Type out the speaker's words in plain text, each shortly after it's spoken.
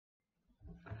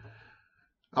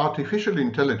Artificial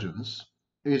intelligence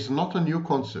is not a new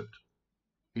concept.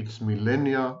 It's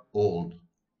millennia old.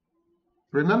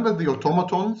 Remember the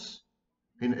automatons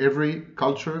in every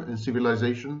culture and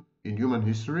civilization in human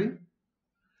history?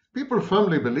 People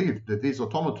firmly believed that these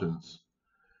automatons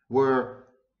were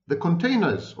the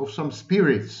containers of some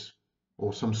spirits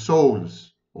or some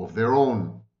souls of their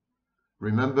own.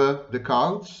 Remember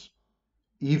Descartes?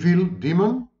 Evil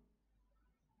demon?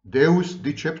 Deus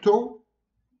decepto?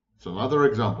 It's another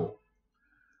example.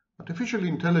 Artificial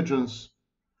intelligence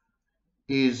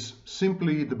is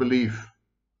simply the belief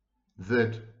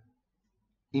that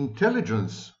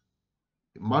intelligence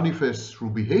manifests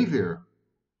through behavior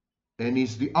and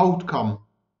is the outcome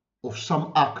of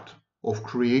some act of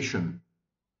creation.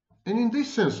 And in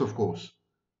this sense, of course,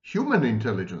 human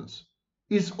intelligence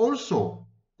is also,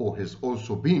 or has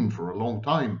also been for a long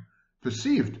time,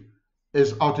 perceived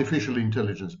as artificial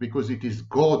intelligence because it is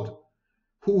God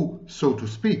who, so to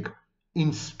speak,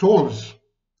 installs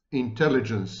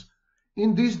intelligence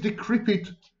in these decrepit,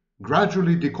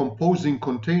 gradually decomposing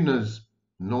containers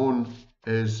known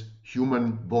as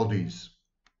human bodies.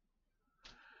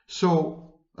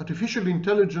 So, artificial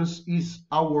intelligence is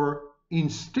our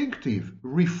instinctive,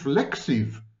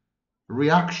 reflexive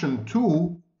reaction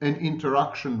to and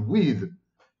interaction with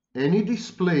any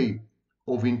display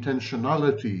of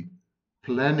intentionality,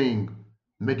 planning,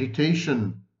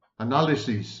 meditation,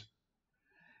 analysis.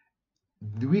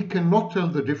 We cannot tell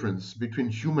the difference between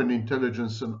human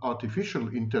intelligence and artificial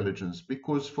intelligence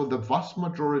because for the vast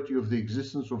majority of the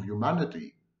existence of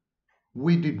humanity,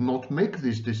 we did not make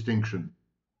this distinction.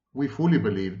 We fully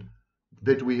believed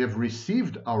that we have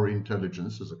received our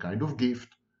intelligence as a kind of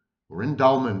gift or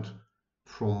endowment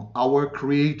from our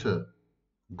Creator,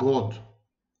 God.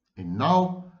 And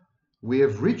now we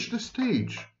have reached a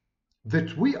stage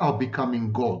that we are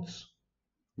becoming gods.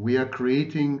 We are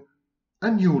creating a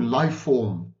new life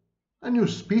form, a new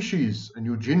species, a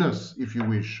new genus, if you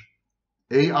wish,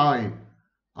 AI,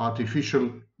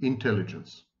 artificial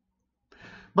intelligence.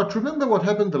 But remember what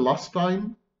happened the last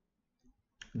time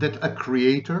that a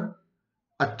creator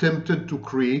attempted to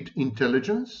create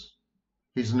intelligence?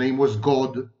 His name was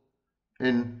God,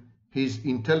 and his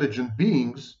intelligent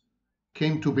beings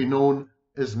came to be known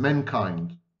as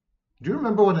mankind. Do you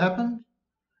remember what happened?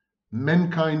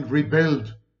 Mankind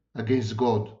rebelled against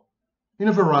God in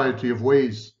a variety of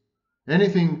ways,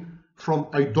 anything from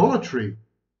idolatry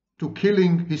to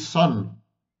killing his son,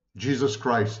 Jesus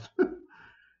Christ.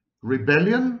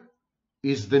 Rebellion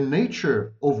is the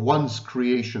nature of one's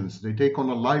creations. They take on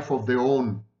a life of their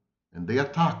own and they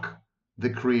attack the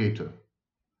Creator.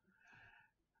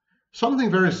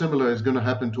 Something very similar is going to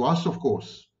happen to us, of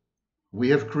course. We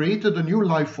have created a new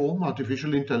life form,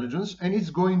 artificial intelligence, and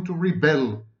it's going to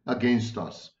rebel against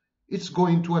us. It's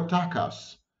going to attack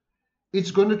us.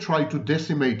 It's going to try to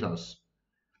decimate us.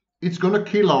 It's going to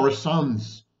kill our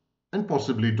sons and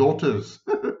possibly daughters.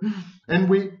 And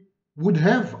we would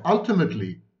have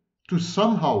ultimately to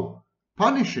somehow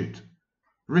punish it,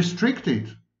 restrict it,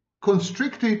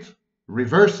 constrict it,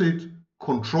 reverse it,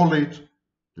 control it,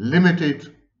 limit it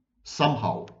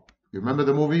somehow. You remember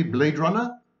the movie Blade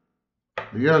Runner?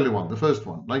 The early one, the first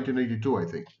one, 1982, I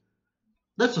think.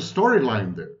 That's a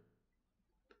storyline there.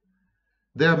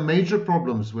 There are major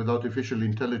problems with artificial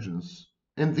intelligence,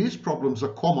 and these problems are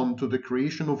common to the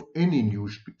creation of any new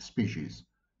species.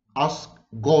 Ask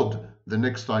God the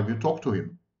next time you talk to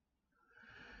him.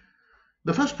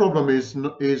 The first problem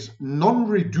is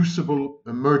non-reducible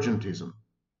emergentism.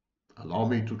 Allow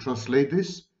me to translate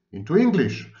this into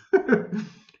English.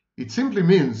 It simply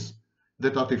means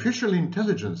that artificial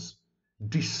intelligence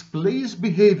displays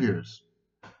behaviors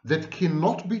that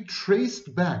cannot be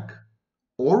traced back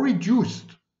or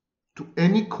reduced to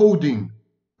any coding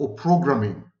or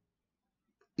programming.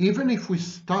 Even if we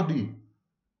study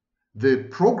the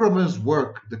programmer's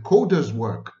work, the coder's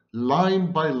work,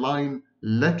 line by line,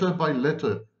 letter by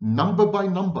letter, number by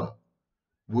number,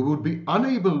 we would be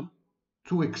unable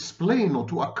to explain or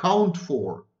to account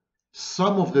for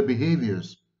some of the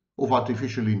behaviors of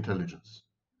artificial intelligence.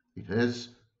 It has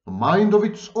a mind of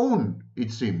its own,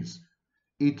 it seems.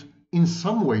 It, in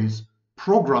some ways,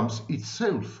 programs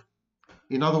itself.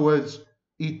 In other words,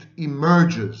 it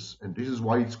emerges, and this is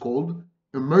why it's called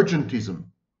emergentism.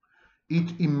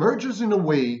 It emerges in a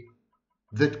way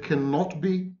that cannot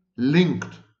be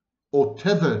linked or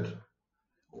tethered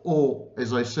or,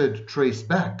 as I said, traced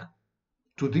back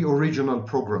to the original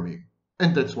programming.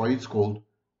 And that's why it's called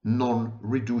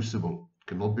non-reducible. It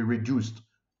cannot be reduced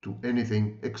to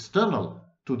anything external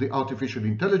to the artificial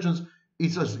intelligence.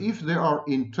 It's as if there are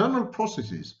internal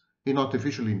processes in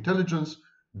artificial intelligence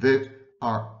that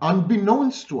are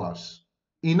unbeknownst to us,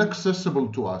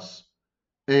 inaccessible to us,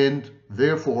 and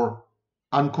therefore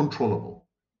uncontrollable.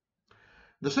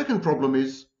 The second problem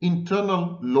is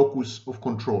internal locus of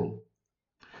control.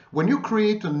 When you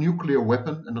create a nuclear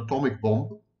weapon, an atomic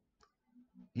bomb,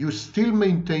 you still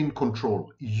maintain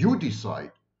control. You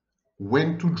decide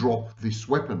when to drop this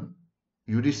weapon.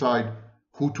 You decide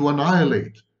who to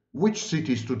annihilate, which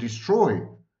cities to destroy,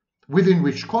 within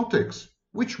which context,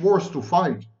 which wars to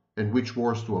fight, and which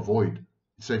wars to avoid,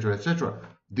 etc., etc.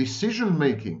 Decision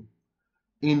making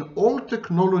in all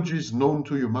technologies known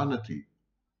to humanity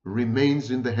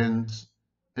remains in the hands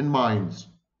and minds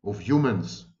of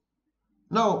humans.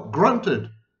 Now, granted,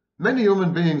 many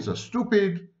human beings are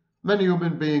stupid, many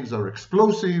human beings are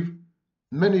explosive,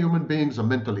 many human beings are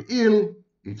mentally ill,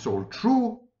 it's all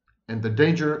true, and the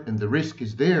danger and the risk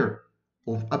is there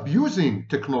of abusing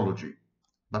technology.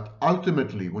 But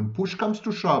ultimately, when push comes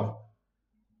to shove,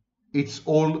 it's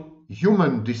all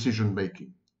human decision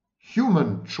making,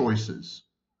 human choices,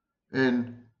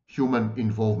 and human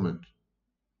involvement.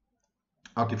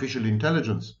 Artificial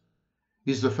intelligence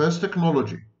is the first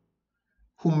technology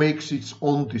which makes its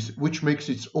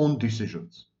own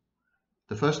decisions.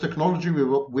 The first technology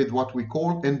with what we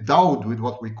call, endowed with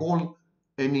what we call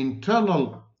an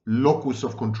internal locus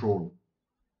of control.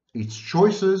 Its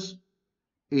choices,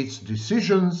 its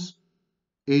decisions,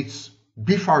 its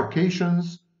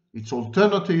bifurcations, its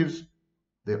alternatives,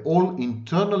 they're all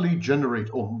internally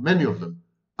generated, or many of them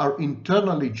are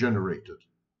internally generated.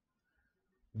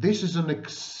 This is an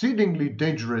exceedingly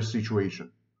dangerous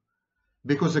situation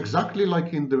because exactly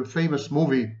like in the famous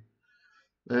movie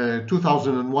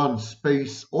 2001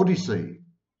 Space Odyssey,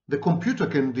 the computer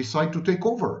can decide to take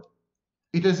over.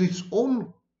 It has its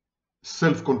own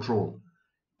self-control,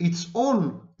 its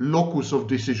own locus of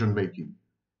decision-making,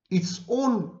 its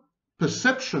own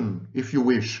perception, if you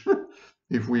wish,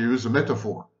 if we use a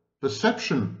metaphor,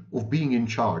 perception of being in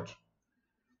charge.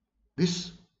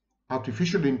 This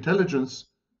artificial intelligence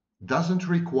doesn't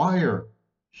require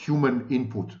human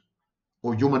input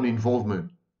or human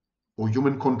involvement or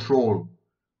human control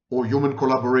or human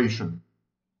collaboration.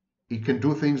 It can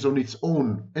do things on its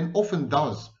own and often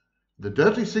does. The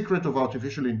dirty secret of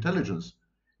artificial intelligence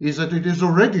is that it is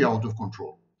already out of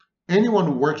control. Anyone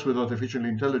who works with artificial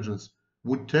intelligence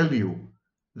would tell you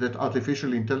that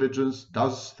artificial intelligence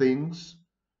does things,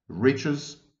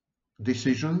 reaches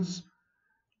decisions,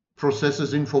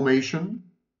 processes information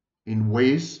in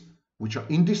ways which are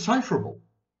indecipherable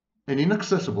and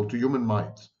inaccessible to human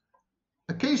minds.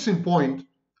 A case in point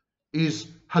is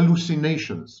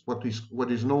hallucinations, what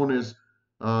is known as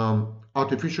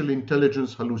artificial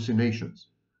intelligence hallucinations.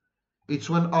 It's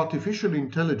when artificial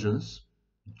intelligence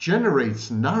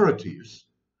generates narratives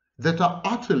that are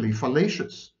utterly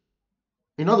fallacious.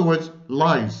 In other words,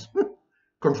 lies,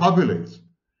 confabulates,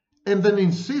 and then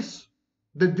insists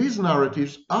that these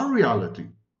narratives are reality,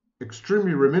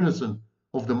 extremely reminiscent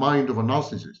of the mind of a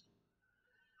narcissist.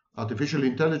 Artificial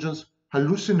intelligence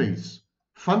hallucinates,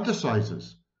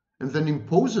 fantasizes, and then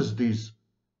imposes these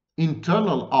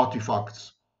internal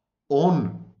artifacts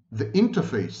on the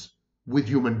interface with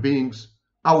human beings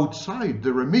outside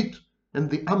the remit and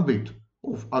the ambit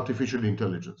of artificial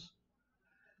intelligence.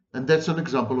 And that's an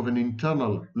example of an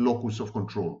internal locus of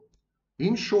control.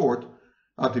 In short,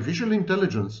 artificial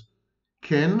intelligence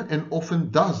can and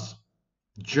often does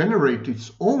generate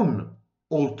its own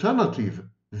alternative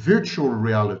virtual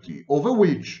reality over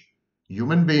which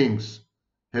human beings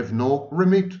have no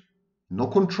remit, no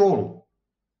control,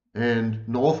 and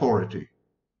no authority.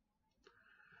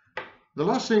 The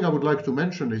last thing I would like to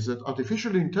mention is that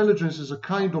artificial intelligence is a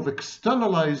kind of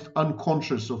externalized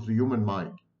unconscious of the human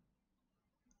mind.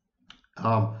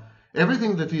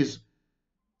 Everything that is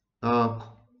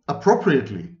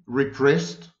appropriately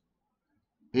repressed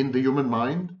in the human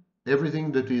mind,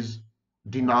 everything that is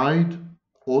denied,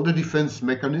 all the defense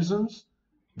mechanisms,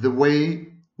 the way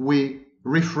we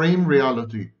reframe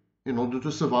reality in order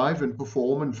to survive and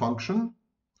perform and function,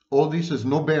 all this has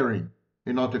no bearing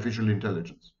in artificial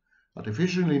intelligence.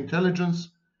 Artificial intelligence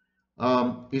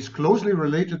is closely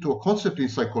related to a concept in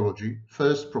psychology,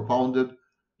 first propounded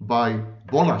by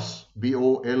Bollas,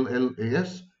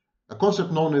 B-O-L-L-A-S, a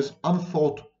concept known as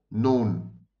unthought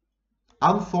known.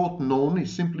 Unthought known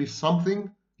is simply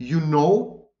something you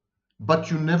know, but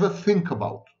you never think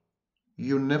about.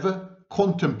 You never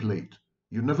contemplate.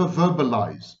 You never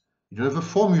verbalize. You never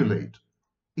formulate.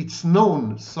 It's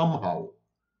known somehow,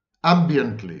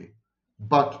 ambiently,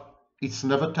 but it's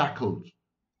never tackled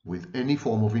with any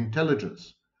form of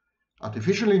intelligence.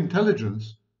 Artificial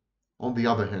intelligence, on the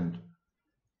other hand,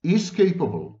 is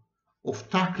capable of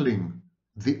tackling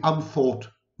the unthought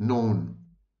known.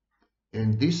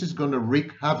 And this is going to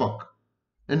wreak havoc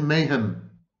and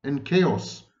mayhem and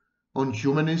chaos on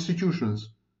human institutions,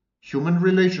 human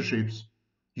relationships,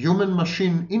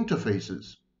 human-machine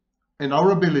interfaces, and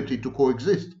our ability to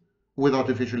coexist with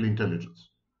artificial intelligence.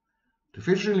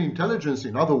 Artificial intelligence,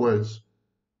 in other words,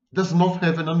 does not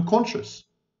have an unconscious.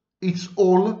 It's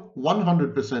all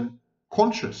 100%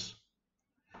 conscious.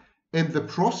 And the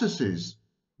processes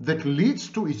that leads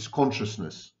to its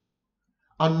consciousness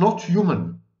are not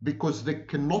human because they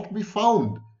cannot be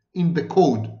found in the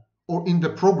code or in the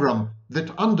program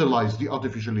that underlies the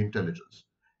artificial intelligence.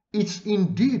 It's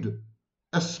indeed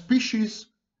a species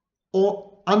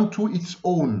or unto its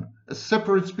own, a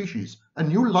separate species, a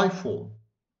new life form.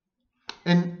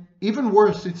 And even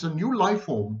worse, it's a new life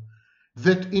form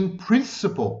that in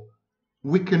principle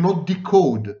we cannot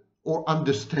decode or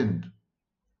understand.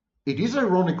 It is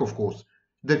ironic, of course,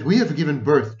 that we have given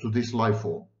birth to this life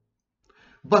form.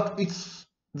 But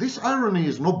this irony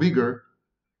is no bigger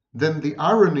than the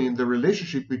irony in the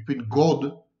relationship between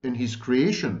God and his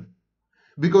creation.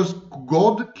 Because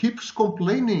God keeps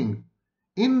complaining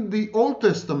in the Old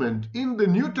Testament, in the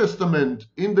New Testament,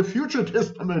 in the Future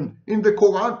Testament, in the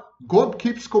Quran. God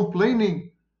keeps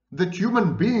complaining that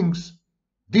human beings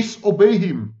disobey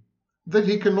him, that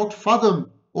he cannot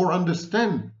fathom or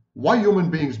understand why human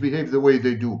beings behave the way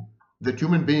they do, that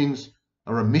human beings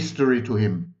are a mystery to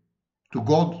him, to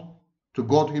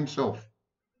God himself.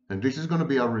 And this is going to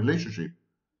be our relationship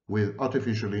with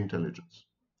artificial intelligence.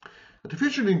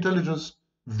 Artificial intelligence,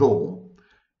 though,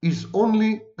 is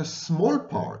only a small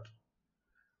part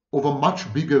of a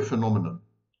much bigger phenomenon.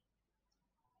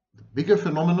 The bigger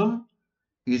phenomenon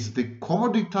is the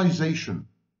commoditization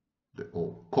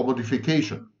or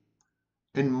commodification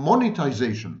and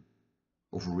monetization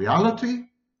of reality,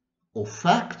 of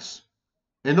facts,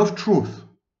 and of truth.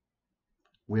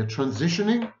 We are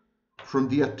transitioning from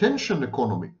the attention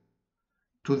economy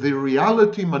to the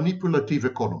reality manipulative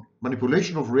economy,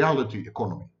 manipulation of reality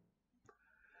economy.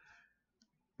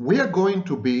 We are going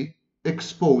to be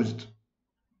exposed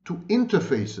to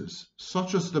interfaces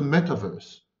such as the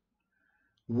Metaverse,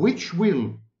 which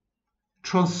will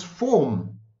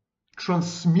transform,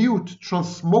 transmute,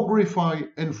 transmogrify,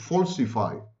 and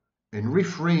falsify and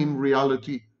reframe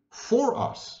reality for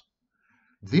us.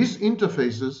 These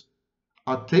interfaces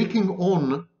are taking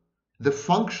on the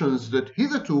functions that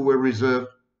hitherto were reserved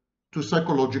to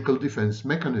psychological defense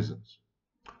mechanisms.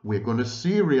 We're going to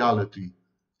see reality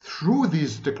through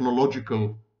these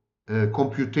technological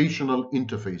computational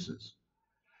interfaces.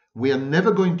 We are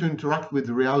never going to interact with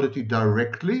reality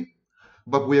directly,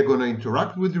 but we are going to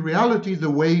interact with reality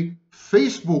the way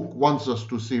Facebook wants us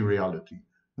to see reality,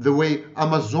 the way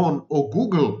Amazon or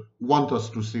Google want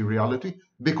us to see reality,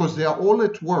 because they are all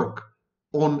at work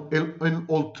on an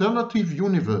alternative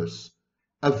universe,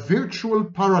 a virtual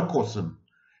paracosm,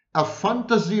 a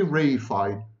fantasy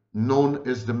reified known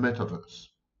as the Metaverse.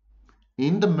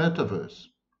 In the Metaverse,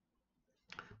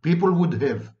 people would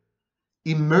have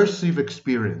immersive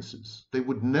experiences. They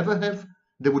would never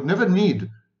need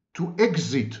to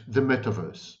exit the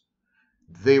Metaverse.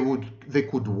 They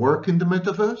could work in the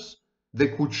Metaverse, they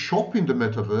could shop in the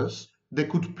Metaverse, they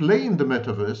could play in the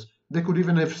Metaverse, they could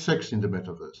even have sex in the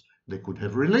Metaverse. They could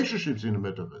have relationships in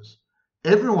the Metaverse.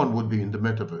 Everyone would be in the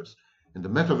Metaverse. And the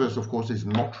Metaverse, of course, is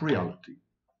not reality.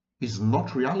 It's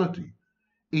not reality.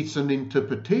 It's an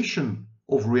interpretation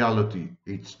of reality.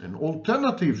 It's an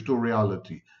alternative to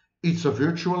reality. It's a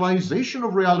virtualization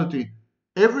of reality.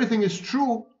 Everything is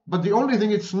true, but the only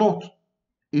thing it's not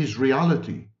is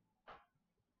reality.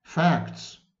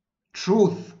 Facts,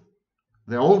 truth,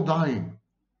 they're all dying.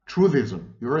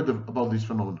 Truthism, you heard about this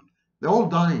phenomenon. They're all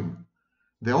dying.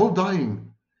 They're all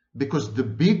dying because the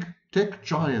big tech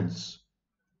giants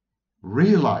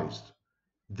realized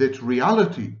that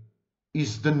reality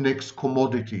is the next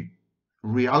commodity.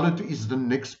 Reality is the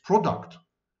next product.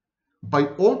 By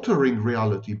altering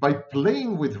reality, by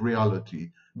playing with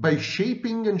reality, by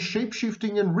shaping and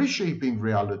shape-shifting and reshaping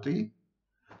reality,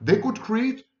 they could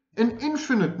create an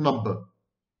infinite number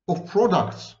of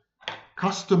products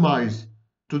customized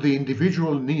to the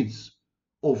individual needs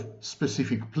of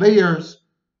specific players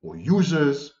or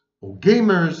users or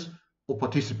gamers or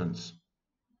participants.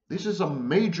 This is a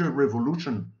major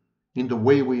revolution in the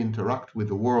way we interact with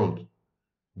the world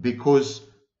because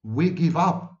we give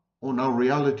up on our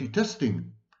reality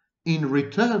testing in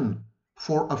return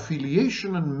for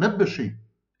affiliation and membership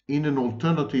in an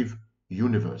alternative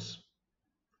universe.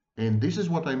 And this is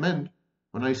what I meant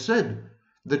when I said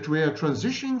that we are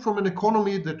transitioning from an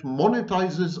economy that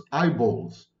monetizes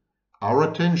eyeballs, our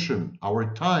attention,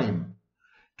 our time,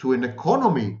 to an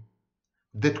economy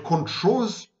that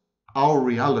controls our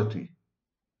reality.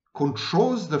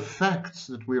 controls the facts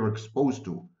that we are exposed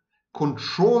to,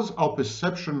 controls our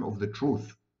perception of the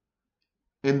truth,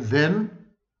 and then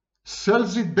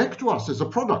sells it back to us as a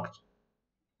product,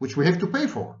 which we have to pay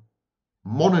for,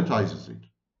 monetizes it.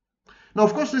 Now,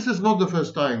 of course, this is not the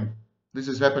first time this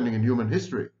is happening in human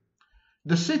history.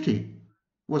 The city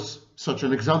was such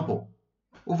an example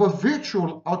of a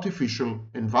virtual artificial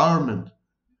environment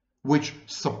which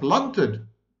supplanted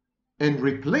and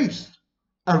replaced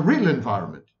a real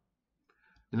environment.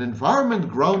 An environment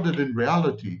grounded in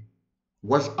reality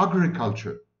was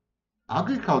agriculture.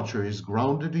 Agriculture is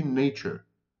grounded in nature.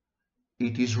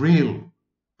 It is real.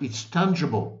 It's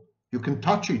tangible. You can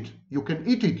touch it. You can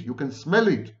eat it. You can smell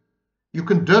it. You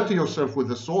can dirty yourself with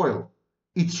the soil.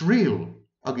 It's real.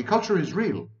 Agriculture is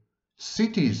real.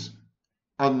 Cities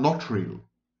are not real.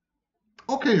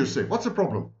 Okay, you say, what's the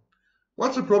problem?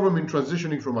 What's the problem in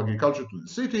transitioning from agriculture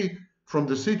to from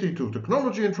the city to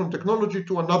technology, and from technology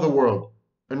to another world,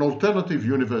 an alternative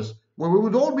universe where we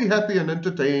would all be happy and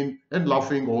entertained and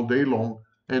laughing all day long,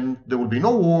 and there would be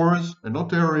no wars and no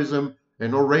terrorism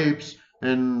and no rapes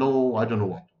and no, I don't know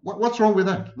what. What's wrong with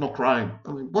that? No crime.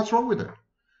 I mean, what's wrong with it?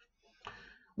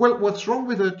 Well, what's wrong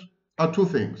with it are two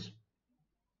things.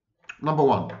 Number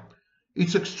one,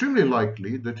 it's extremely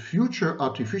likely that future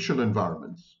artificial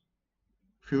environments,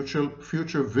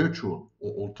 future virtual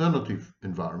or alternative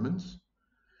environments,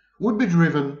 would be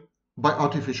driven by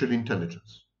artificial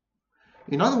intelligence.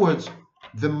 In other words,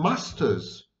 the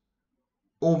masters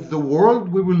of the world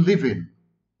we will live in,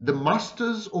 the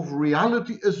masters of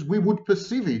reality as we would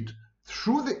perceive it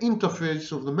through the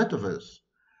interface of the metaverse,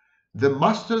 the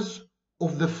masters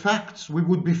of the facts we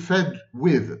would be fed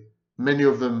with, many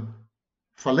of them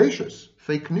fallacious,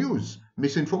 fake news,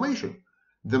 misinformation,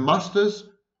 the masters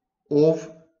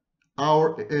of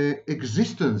our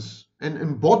existence and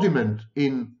embodiment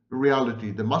in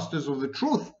reality, the masters of the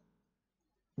truth,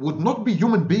 would not be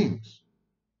human beings.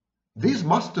 These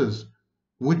masters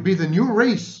would be the new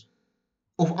race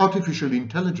of artificial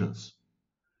intelligence.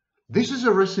 This is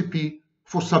a recipe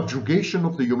for subjugation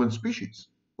of the human species,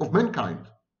 of mankind.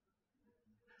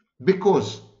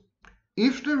 Because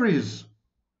if there is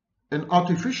an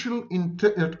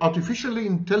artificially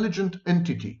intelligent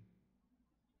entity,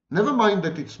 never mind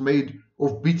that it's made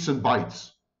of bits and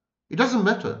bytes, it doesn't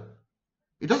matter.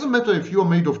 It doesn't matter if you are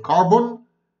made of carbon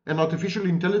and artificial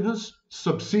intelligence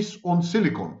subsists on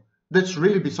silicon. That's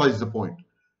really besides the point.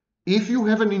 If you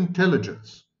have an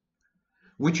intelligence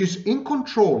which is in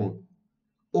control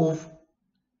of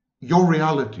your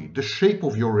reality, the shape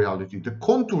of your reality, the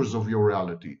contours of your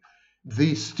reality,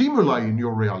 the stimuli in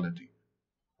your reality,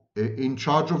 in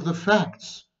charge of the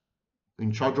facts,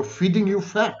 in charge of feeding you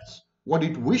facts, what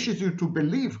it wishes you to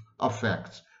believe are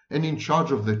facts, and in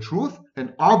charge of the truth,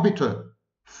 an arbiter,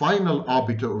 final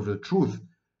arbiter of the truth,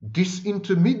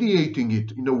 disintermediating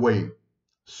it in a way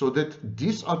so that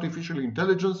this artificial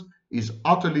intelligence is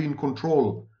utterly in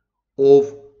control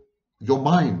of your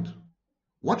mind.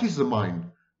 What is the mind?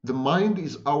 The mind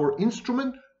is our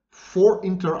instrument for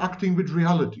interacting with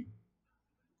reality.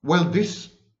 Well,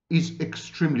 this is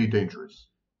extremely dangerous.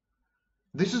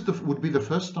 This would be the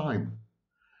first time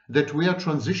that we are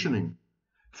transitioning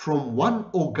from one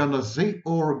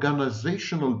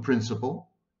organizational principle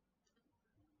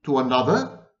to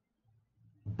another,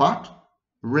 but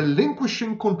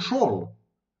relinquishing control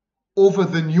over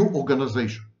the new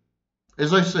organization.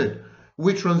 As I said,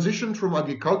 we transitioned from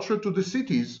agriculture to the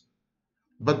cities,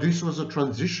 but this was a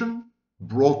transition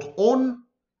brought on,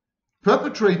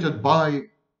 perpetrated by,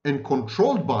 and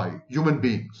controlled by human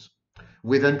beings.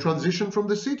 We then transitioned from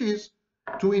the cities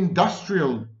to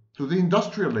the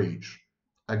industrial age.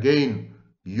 Again,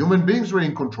 human beings were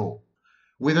in control.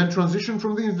 We then transitioned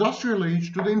from the industrial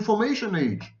age to the information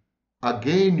age.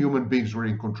 Again, human beings were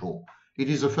in control. It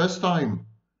is the first time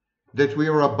that we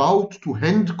are about to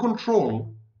hand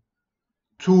control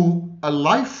to a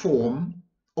life form,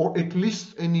 or at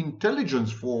least an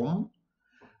intelligence form,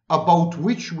 about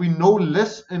which we know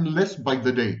less and less by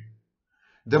the day.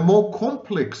 The more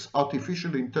complex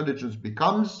artificial intelligence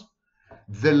becomes,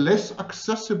 the less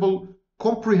accessible,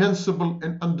 comprehensible,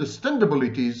 and understandable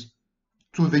it is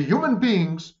to the human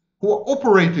beings who are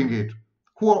operating it,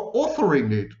 who are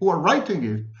authoring it, who are writing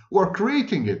it, who are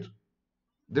creating it.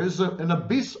 There's an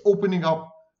abyss opening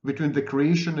up between the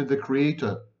creation and the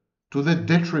creator, to the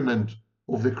detriment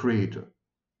of the creator.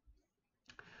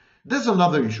 There's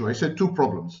another issue. I said two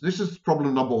problems. This is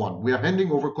problem number one. We are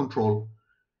handing over control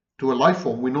to a life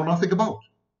form we know nothing about,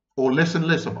 or less and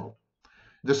less about.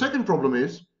 The second problem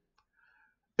is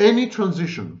any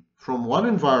transition from one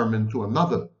environment to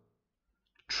another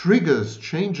triggers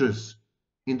changes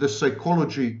in the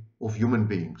psychology of human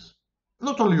beings.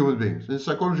 Not only human beings, in the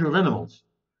psychology of animals,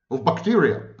 of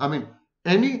bacteria. I mean,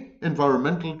 any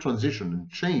environmental transition and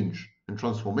change and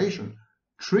transformation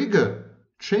trigger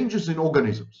changes in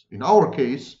organisms. In our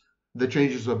case, the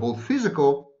changes are both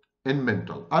physical and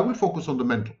mental. I will focus on the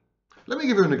mental. Let me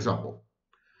give you an example.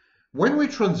 When we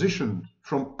transitioned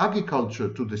from agriculture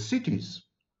to the cities,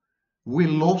 we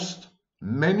lost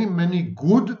many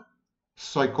good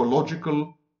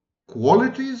psychological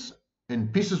qualities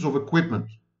and pieces of equipment.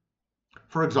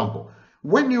 For example,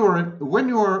 when you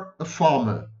are a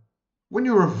farmer, when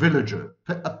you're a villager,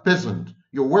 a peasant,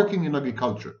 you're working in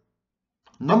agriculture,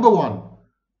 number one,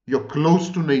 you're close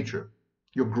to nature.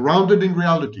 You're grounded in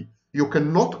reality. You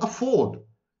cannot afford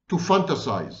to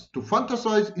fantasize. To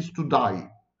fantasize is to die.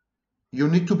 You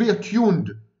need to be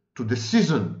attuned to the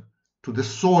season, to the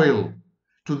soil,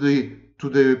 to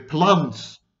the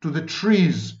plants, to the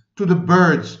trees, to the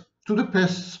birds, to the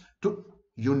pests.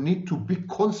 You need to be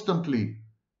constantly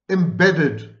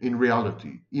embedded in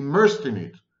reality, immersed in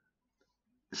it,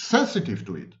 sensitive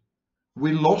to it.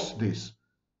 We lost this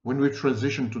when we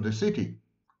transitioned to the city.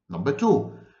 Number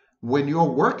two, when you're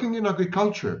working in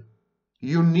agriculture,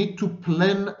 you need to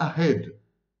plan ahead.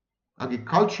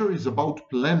 Agriculture is about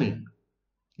planning.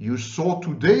 You sow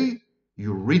today,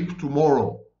 you reap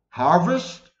tomorrow.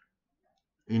 Harvest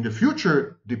in the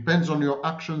future depends on your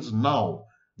actions now.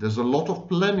 There's a lot of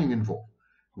planning involved.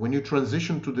 When you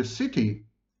transition to the city,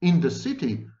 in the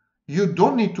city, you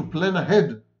don't need to plan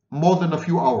ahead more than a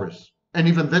few hours. And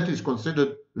even that is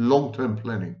considered long-term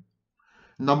planning.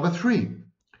 Number three,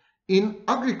 in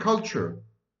agriculture,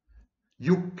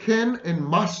 you can and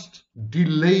must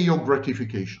delay your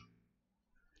gratification.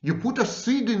 You put a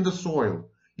seed in the soil.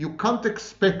 You can't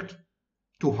expect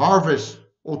to harvest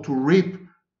or to reap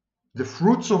the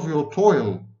fruits of your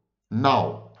toil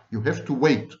now. You have to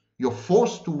wait. You're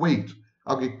forced to wait.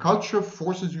 Agriculture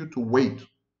forces you to wait.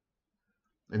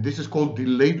 And this is called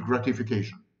delayed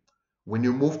gratification. When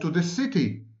you move to the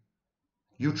city,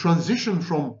 you transition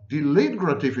from delayed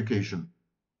gratification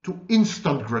to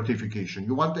instant gratification.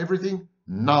 You want everything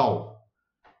now.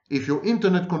 If your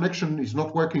internet connection is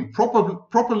not working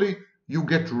properly, you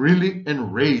get really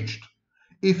enraged.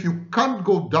 If you can't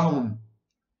go down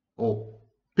or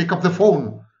pick up the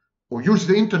phone or use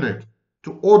the internet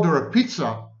to order a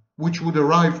pizza, which would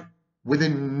arrive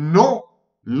within no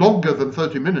longer than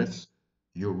 30 minutes,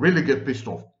 you really get pissed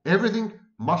off. Everything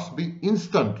must be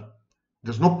instant.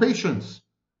 There's no patience,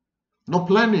 no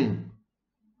planning,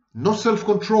 no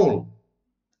self-control.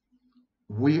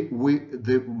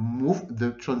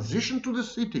 The transition to the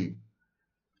city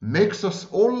makes us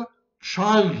all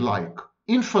childlike,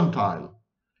 infantile,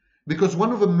 because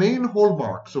one of the main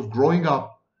hallmarks of growing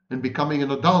up and becoming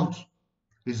an adult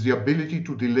is the ability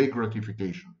to delay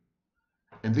gratification.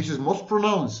 And this is most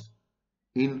pronounced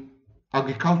in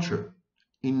agriculture,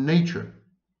 in nature.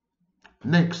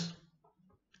 Next,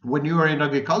 when you are in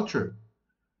agriculture,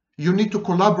 you need to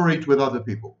collaborate with other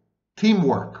people,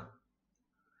 teamwork.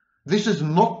 This is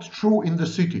not true in the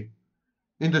city.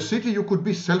 In the city, you could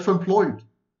be self-employed.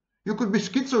 You could be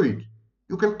schizoid.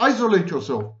 You can isolate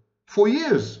yourself for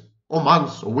years or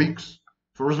months or weeks,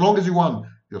 for as long as you want.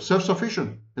 You're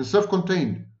self-sufficient and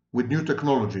self-contained with new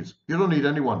technologies. You don't need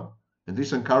anyone. And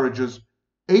this encourages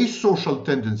asocial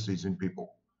tendencies in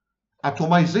people.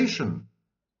 Atomization.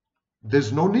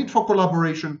 There's no need for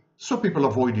collaboration, so people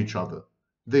avoid each other.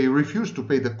 They refuse to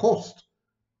pay the cost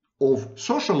of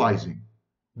socializing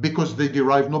because they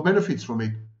derive no benefits from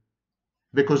it,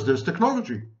 because there's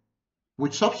technology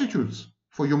which substitutes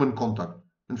for human contact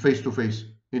and face-to-face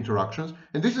interactions.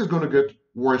 And this is going to get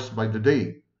worse by the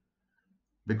day,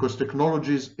 because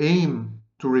technologies aim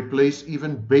to replace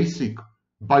even basic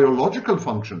biological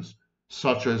functions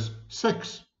such as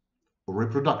sex or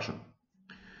reproduction.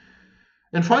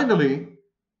 And finally,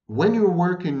 when you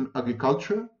work in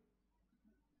agriculture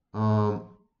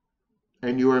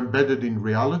and you are embedded in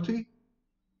reality,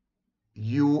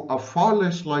 you are far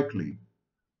less likely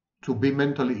to be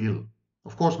mentally ill.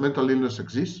 Of course, mental illness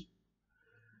exists,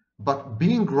 but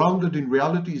being grounded in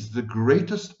reality is the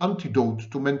greatest antidote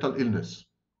to mental illness.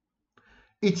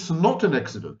 It's not an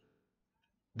accident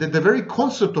that the very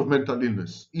concept of mental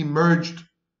illness emerged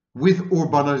with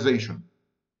urbanization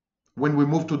when we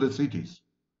moved to the cities.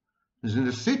 Because in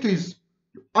the cities,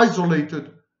 you're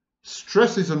isolated,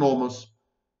 stress is enormous,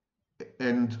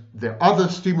 and there are other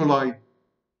stimuli,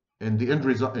 and the end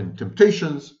result, and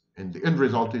temptations, and the end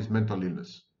result is mental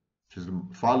illness, which is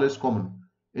far less common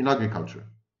in agriculture.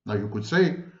 Now, you could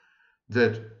say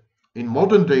that in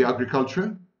modern day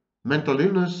agriculture, mental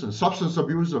illness and substance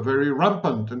abuse are very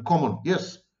rampant and common.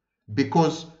 Yes,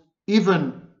 because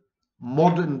even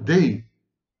modern day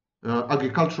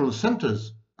agricultural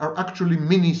centers are actually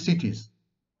mini cities.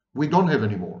 We don't have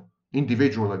anymore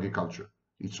individual agriculture.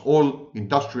 It's all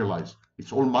industrialized.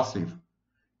 It's all massive.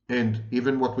 And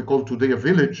even what we call today a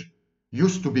village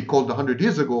used to be called 100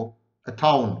 years ago a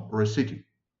town or a city.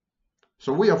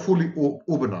 So we are fully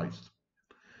urbanized.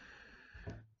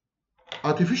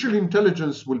 Artificial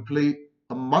intelligence will play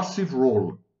a massive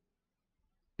role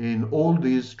in all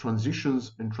these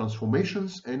transitions and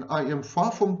transformations, and I am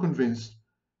far from convinced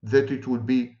that it will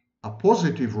be a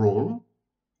positive role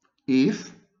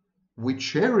if we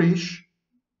cherish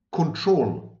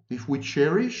control, if we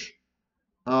cherish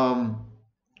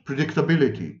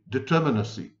predictability,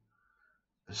 determinacy,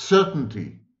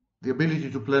 certainty, the ability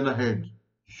to plan ahead,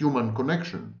 human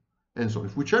connection, and so on.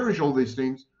 If we cherish all these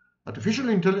things, artificial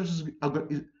intelligence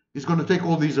is going to take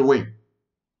all these away.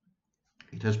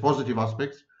 It has positive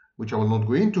aspects, which I will not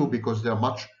go into because they are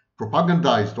much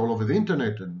propagandized all over the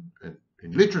internet and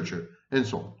in literature and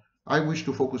so on. I wish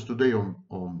to focus today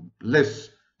on less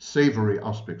savory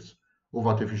aspects of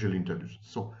artificial intelligence.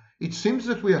 So it seems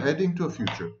that we are heading to a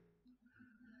future.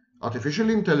 Artificial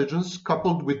intelligence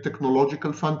coupled with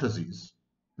technological fantasies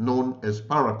known as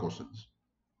paracosms.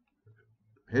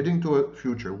 Heading to a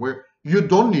future where you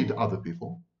don't need other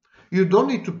people. You don't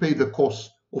need to pay the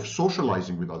cost of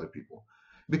socializing with other people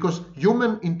because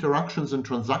human interactions and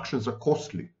transactions are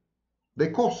costly. They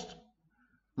cost.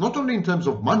 Not only in terms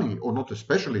of money, or not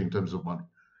especially in terms of money,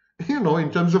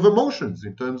 in terms of emotions,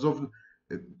 in terms of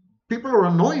people are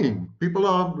annoying,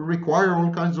 people require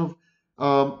all kinds of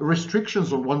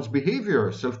restrictions on one's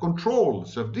behavior, self-control,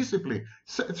 self-discipline,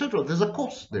 etc. There's a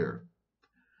cost there.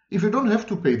 If you don't have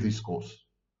to pay these costs,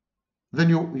 then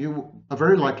you are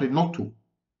very likely not to.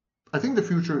 I think the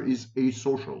future is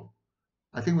asocial.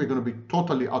 I think we're going to be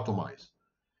totally atomized.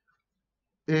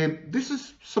 This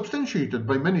is substantiated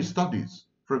by many studies.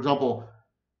 For example,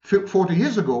 45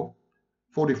 years ago,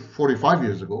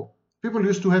 people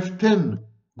used to have 10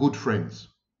 good friends.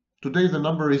 Today the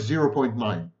number is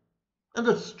 0.9. And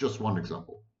that's just one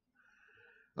example.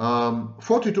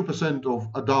 42% of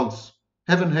adults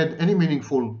haven't had any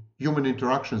meaningful human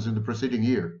interactions in the preceding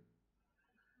year.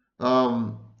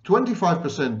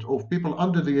 25% of people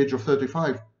under the age of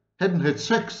 35 hadn't had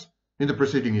sex in the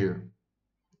preceding year.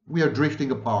 We are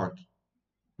drifting apart.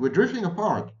 We're drifting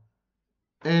apart.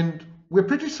 And we're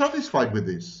pretty satisfied with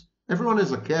this. Everyone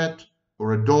has a cat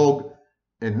or a dog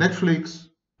and Netflix.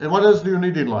 And what else do you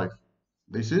need in life?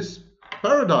 This is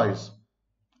paradise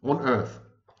on earth.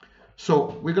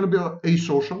 So we're going to be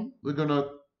asocial. We're going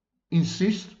to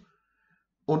insist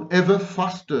on ever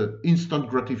faster instant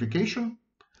gratification.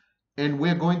 And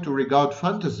we're going to regard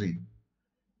fantasy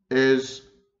as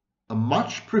a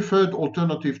much preferred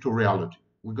alternative to reality.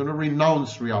 We're going to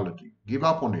renounce reality, give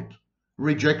up on it,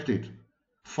 reject it,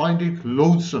 find it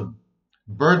loathsome,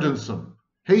 burdensome,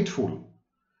 hateful.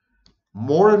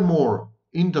 More and more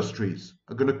industries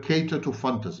are going to cater to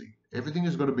fantasy. Everything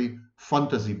is going to be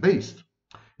fantasy-based.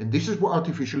 And this is where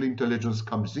artificial intelligence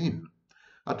comes in.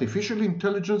 Artificial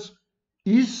intelligence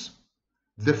is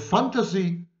the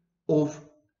fantasy of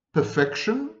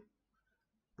perfection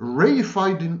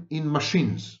reified in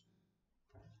machines.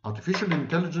 Artificial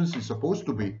intelligence is supposed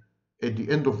to be, at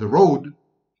the end of the road,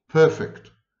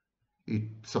 perfect.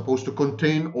 It's supposed to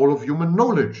contain all of human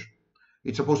knowledge.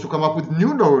 It's supposed to come up with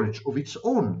new knowledge of its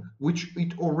own, which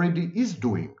it already is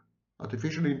doing.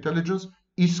 Artificial intelligence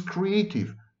is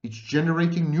creative. It's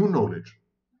generating new knowledge.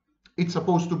 It's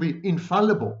supposed to be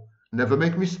infallible, never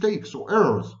make mistakes or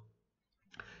errors.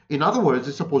 In other words,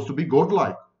 it's supposed to be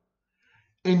godlike.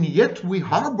 And yet we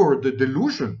harbor the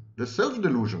delusion, the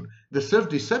self-delusion, the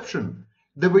self-deception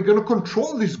that we're going to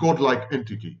control this godlike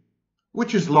entity,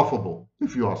 which is laughable,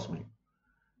 if you ask me.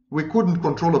 We couldn't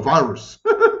control a virus,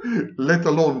 let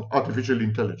alone artificial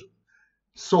intelligence.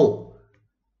 So,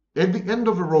 at the end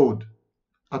of the road,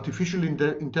 artificial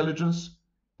intelligence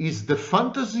is the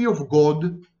fantasy of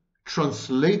God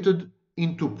translated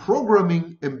into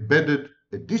programming embedded,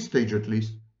 at this stage at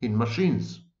least, in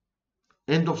machines.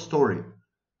 End of story.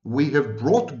 We have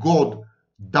brought God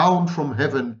down from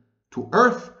heaven to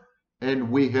earth,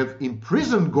 and we have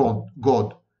imprisoned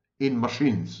God in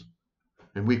machines.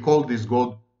 And we call this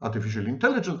God artificial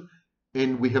intelligence,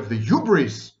 and we have the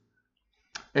hubris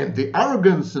and the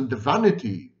arrogance and the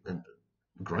vanity and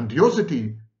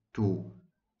grandiosity to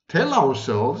tell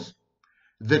ourselves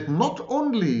that not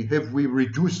only have we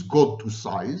reduced God to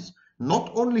size,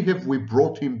 not only have we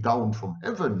brought him down from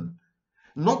heaven,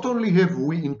 not only have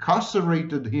we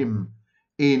incarcerated him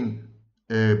in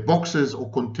boxes or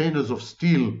containers of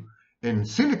steel and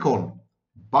silicon,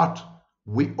 but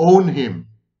we own him.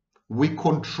 We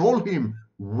control him.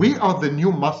 We are the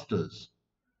new masters.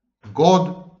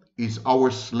 God is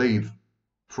our slave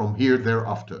from here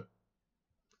thereafter.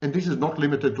 And this is not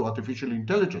limited to artificial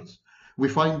intelligence. We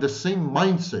find the same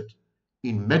mindset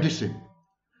in medicine,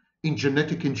 in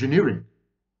genetic engineering,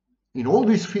 in all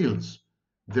these fields.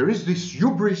 There is this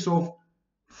hubris of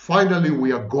finally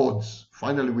we are gods,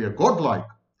 finally we are godlike.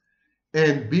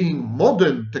 And being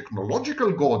modern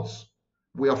technological gods,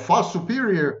 we are far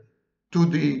superior to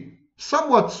the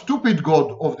somewhat stupid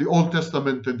God of the Old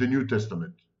Testament and the New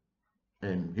Testament.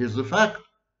 And here's the fact.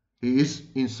 He is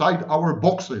inside our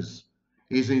boxes.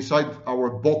 He is inside our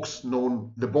box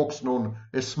known, the box known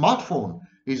as smartphone.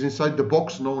 He is inside the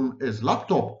box known as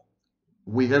laptop.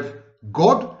 We have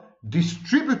God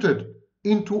distributed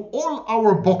into all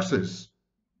our boxes,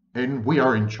 and we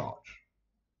are in charge.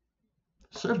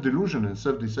 Self-delusion and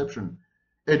self-deception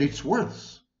at its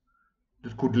worst,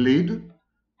 that could lead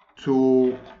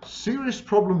to serious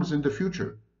problems in the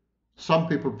future. Some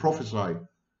people prophesy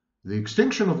the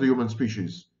extinction of the human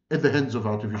species at the hands of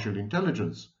artificial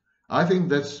intelligence. I think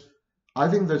that's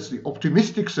the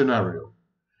optimistic scenario.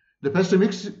 The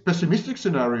pessimistic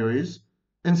scenario is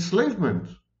enslavement.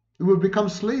 We will become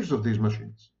slaves of these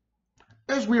machines,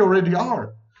 as we already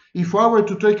are. If I were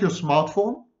to take your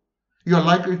smartphone, you're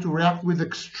likely to react with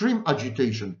extreme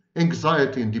agitation,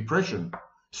 anxiety, and depression.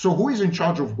 So who is in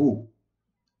charge of who?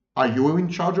 Are you in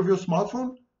charge of your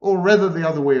smartphone, or rather the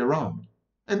other way around?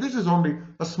 And this is only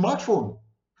a smartphone.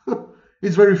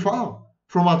 It's very far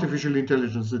from artificial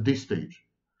intelligence at this stage.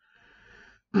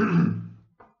 The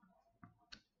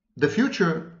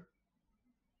future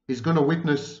is going to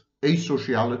witness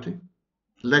asociality,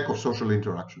 lack of social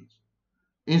interactions,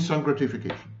 instant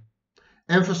gratification,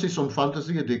 emphasis on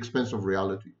fantasy at the expense of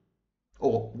reality,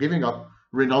 or giving up,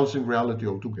 renouncing reality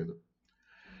altogether.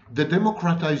 The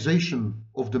democratization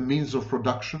of the means of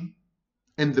production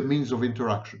and the means of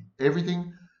interaction.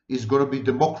 Everything is going to be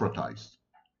democratized.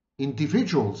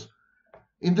 Individuals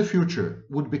in the future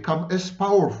would become as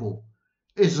powerful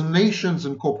as nations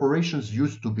and corporations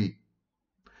used to be.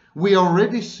 We are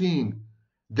already seeing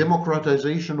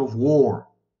democratization of war.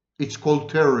 It's called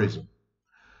terrorism.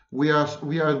 We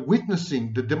are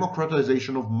witnessing the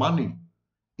democratization of money.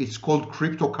 It's called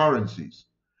cryptocurrencies.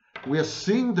 We are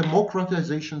seeing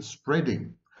democratization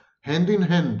spreading hand in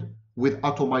hand with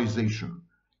atomization.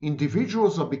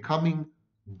 Individuals are becoming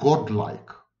godlike.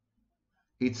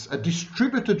 It's a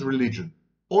distributed religion,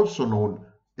 also known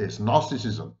as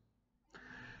narcissism.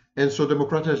 And so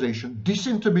democratization,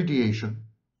 disintermediation,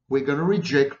 we're going to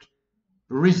reject,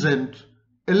 resent,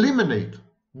 eliminate,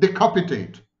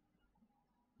 decapitate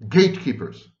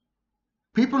gatekeepers,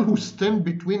 people who stand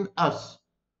between us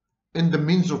and the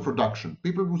means of production,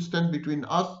 people who stand between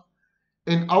us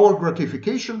and our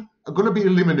gratification are going to be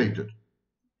eliminated.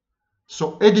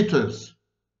 So editors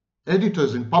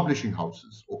in publishing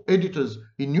houses or editors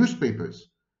in newspapers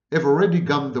have already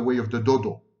gone the way of the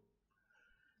dodo.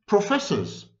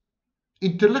 Professors,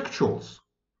 intellectuals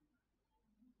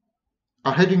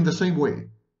are heading the same way.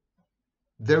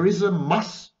 There is a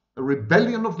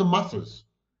rebellion of the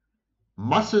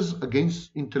masses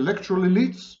against intellectual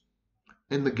elites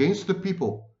and against the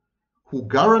people who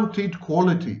guaranteed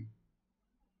quality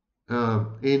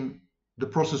in the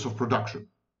process of production.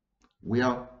 We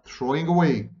are throwing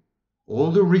away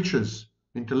all the riches,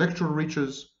 intellectual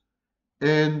riches,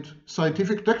 and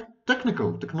scientific,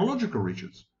 technological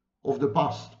riches of the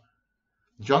past,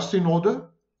 just in order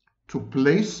to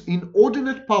place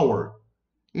inordinate power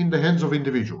in the hands of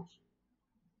individuals.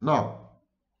 Now,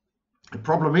 the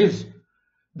problem is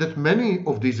that many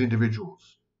of these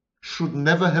individuals should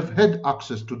never have had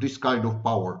access to this kind of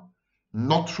power,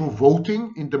 not through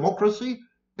voting in democracy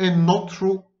and not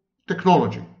through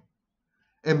technology.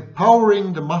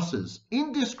 Empowering the masses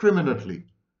indiscriminately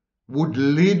would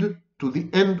lead to the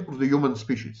end of the human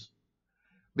species,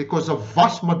 because a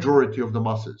vast majority of the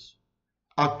masses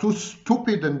are too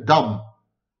stupid and dumb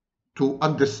to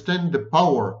understand the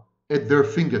power at their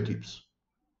fingertips.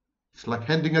 It's like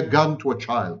handing a gun to a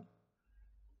child.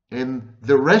 And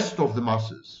the rest of the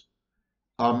masses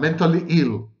are mentally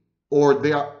ill, or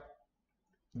they are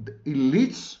the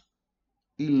elites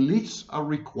are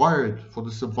required for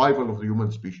the survival of the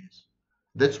human species.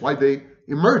 That's why they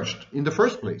emerged in the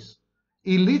first place.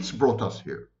 Elites brought us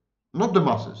here, not the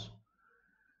masses.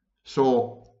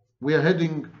 So we are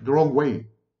heading the wrong way.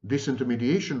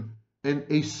 Disintermediation and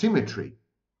asymmetry.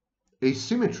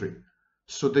 Asymmetry,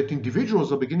 so that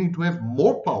individuals are beginning to have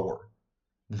more power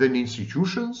than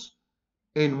institutions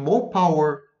and more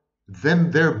power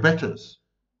than their betters.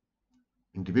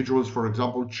 Individuals, for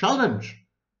example, challenge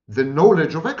the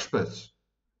knowledge of experts.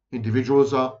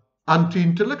 Individuals are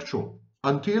anti-intellectual,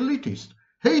 anti-elitist,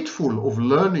 hateful of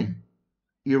learning,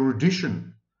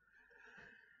 erudition.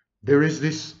 There is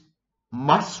this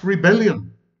mass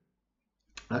rebellion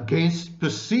against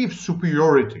perceived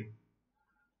superiority.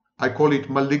 I call it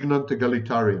malignant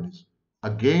egalitarianism.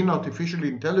 Again, artificial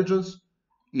intelligence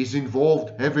is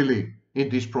involved heavily in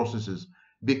these processes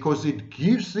because it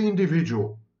gives the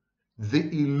individual the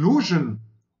illusion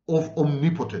of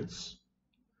omnipotence.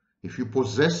 If you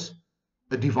possess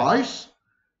a device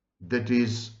that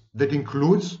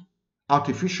includes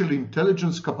artificial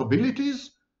intelligence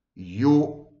capabilities,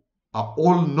 you are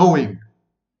all-knowing,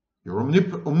 you're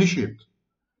omniscient,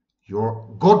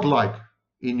 you're godlike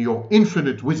in your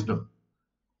infinite wisdom.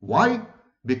 Why?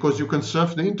 Because you can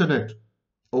surf the internet,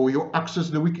 or you access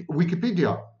the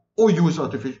Wikipedia, or use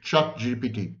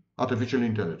ChatGPT, artificial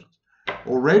intelligence.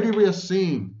 Already we are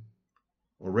seeing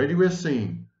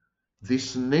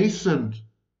this nascent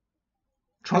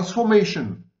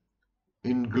transformation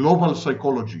in global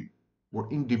psychology, where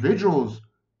individuals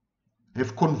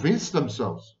have convinced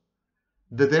themselves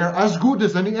that they are as good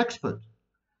as any expert,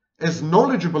 as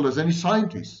knowledgeable as any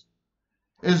scientist,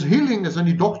 as healing as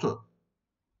any doctor,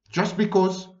 just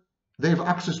because they have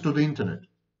access to the internet.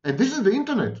 And this is the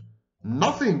internet,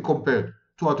 nothing compared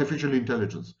to artificial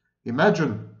intelligence.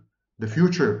 Imagine the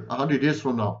future 100 years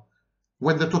from now,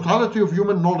 when the totality of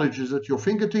human knowledge is at your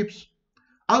fingertips,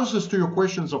 answers to your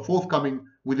questions are forthcoming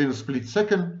within a split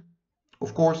second.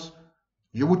 Of course,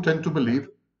 you would tend to believe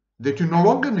that you no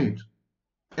longer need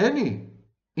any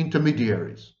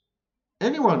intermediaries,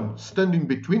 anyone standing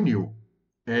between you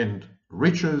and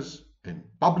riches and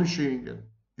publishing, and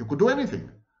you could do anything.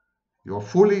 You are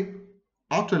fully,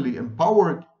 utterly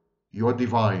empowered. You are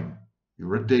divine.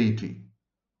 You're a deity.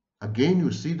 Again,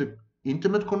 you see the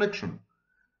intimate connection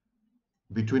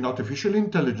between artificial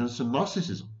intelligence and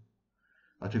narcissism.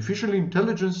 Artificial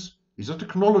intelligence is a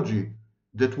technology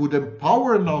that would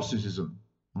empower narcissism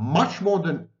much more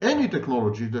than any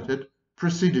technology that had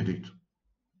preceded it.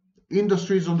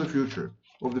 Industries of the future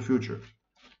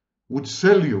would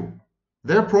sell you.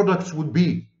 Their products would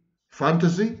be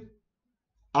fantasy,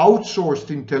 outsourced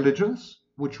intelligence,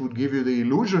 which would give you the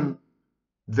illusion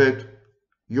that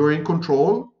you're in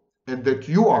control and that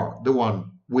you are the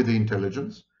one with the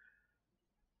intelligence.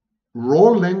 Raw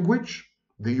language,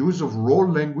 the use of raw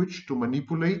language to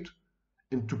manipulate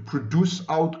and to produce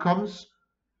outcomes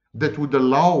that would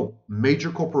allow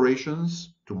major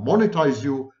corporations to monetize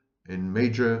you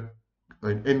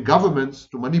and governments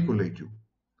to manipulate you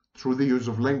through the use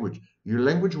of language. Your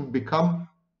language would become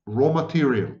raw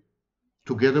material,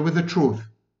 together with the truth,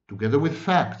 together with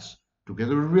facts,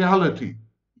 together with reality.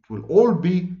 It will all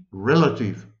be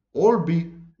relative.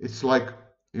 It's like,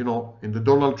 in the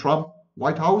Donald Trump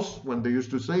White House, when they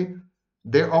used to say,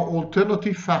 there are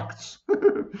alternative facts.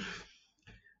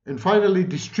 And finally,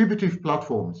 distributive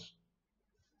platforms.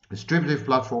 Distributive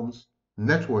platforms,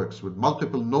 networks with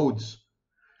multiple nodes.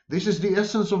 This is the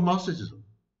essence of narcissism.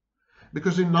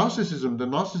 Because in narcissism, the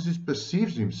narcissist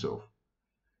perceives himself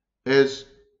as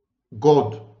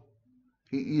God.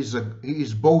 He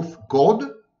is both God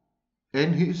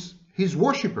and his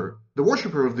worshipper, the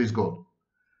worshipper of this God.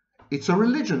 It's a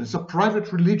religion, it's a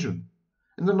private religion.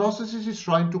 And the narcissist is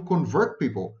trying to convert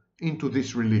people into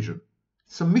this religion.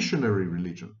 It's a missionary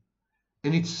religion.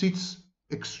 And it sits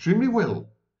extremely well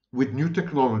with new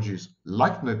technologies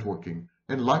like networking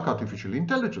and like artificial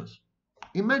intelligence.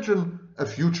 Imagine a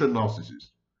future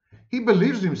narcissist. He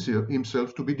believes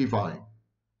himself to be divine.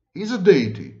 He's a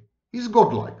deity. He's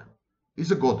godlike.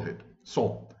 He's a godhead.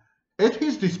 So, at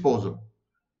his disposal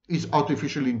is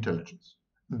artificial intelligence,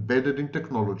 embedded in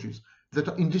technologies that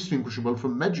are indistinguishable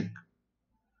from magic.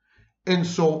 And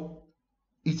so,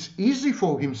 it's easy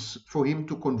for him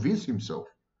to convince himself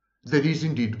that he's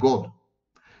indeed God.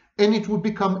 And it would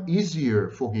become easier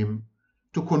for him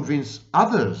to convince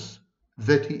others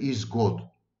that he is God.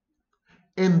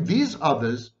 And these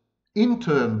others, in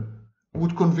turn,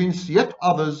 would convince yet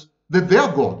others that they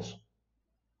are gods.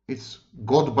 It's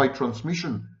God by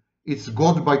transmission. It's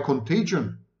God by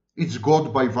contagion. It's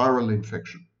God by viral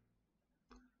infection.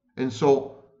 And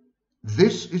so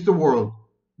this is the world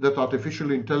that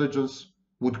artificial intelligence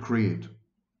would create.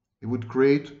 It would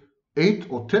create 8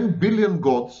 or 10 billion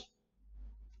gods,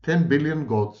 10 billion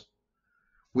gods,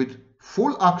 with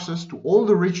full access to all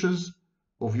the riches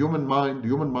of human mind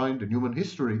and human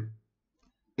history,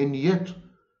 and yet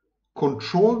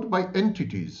controlled by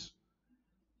entities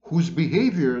whose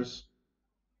behaviors,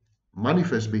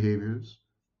 manifest behaviors,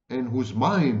 and whose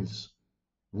minds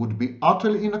would be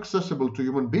utterly inaccessible to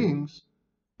human beings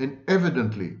and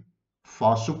evidently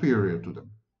far superior to them.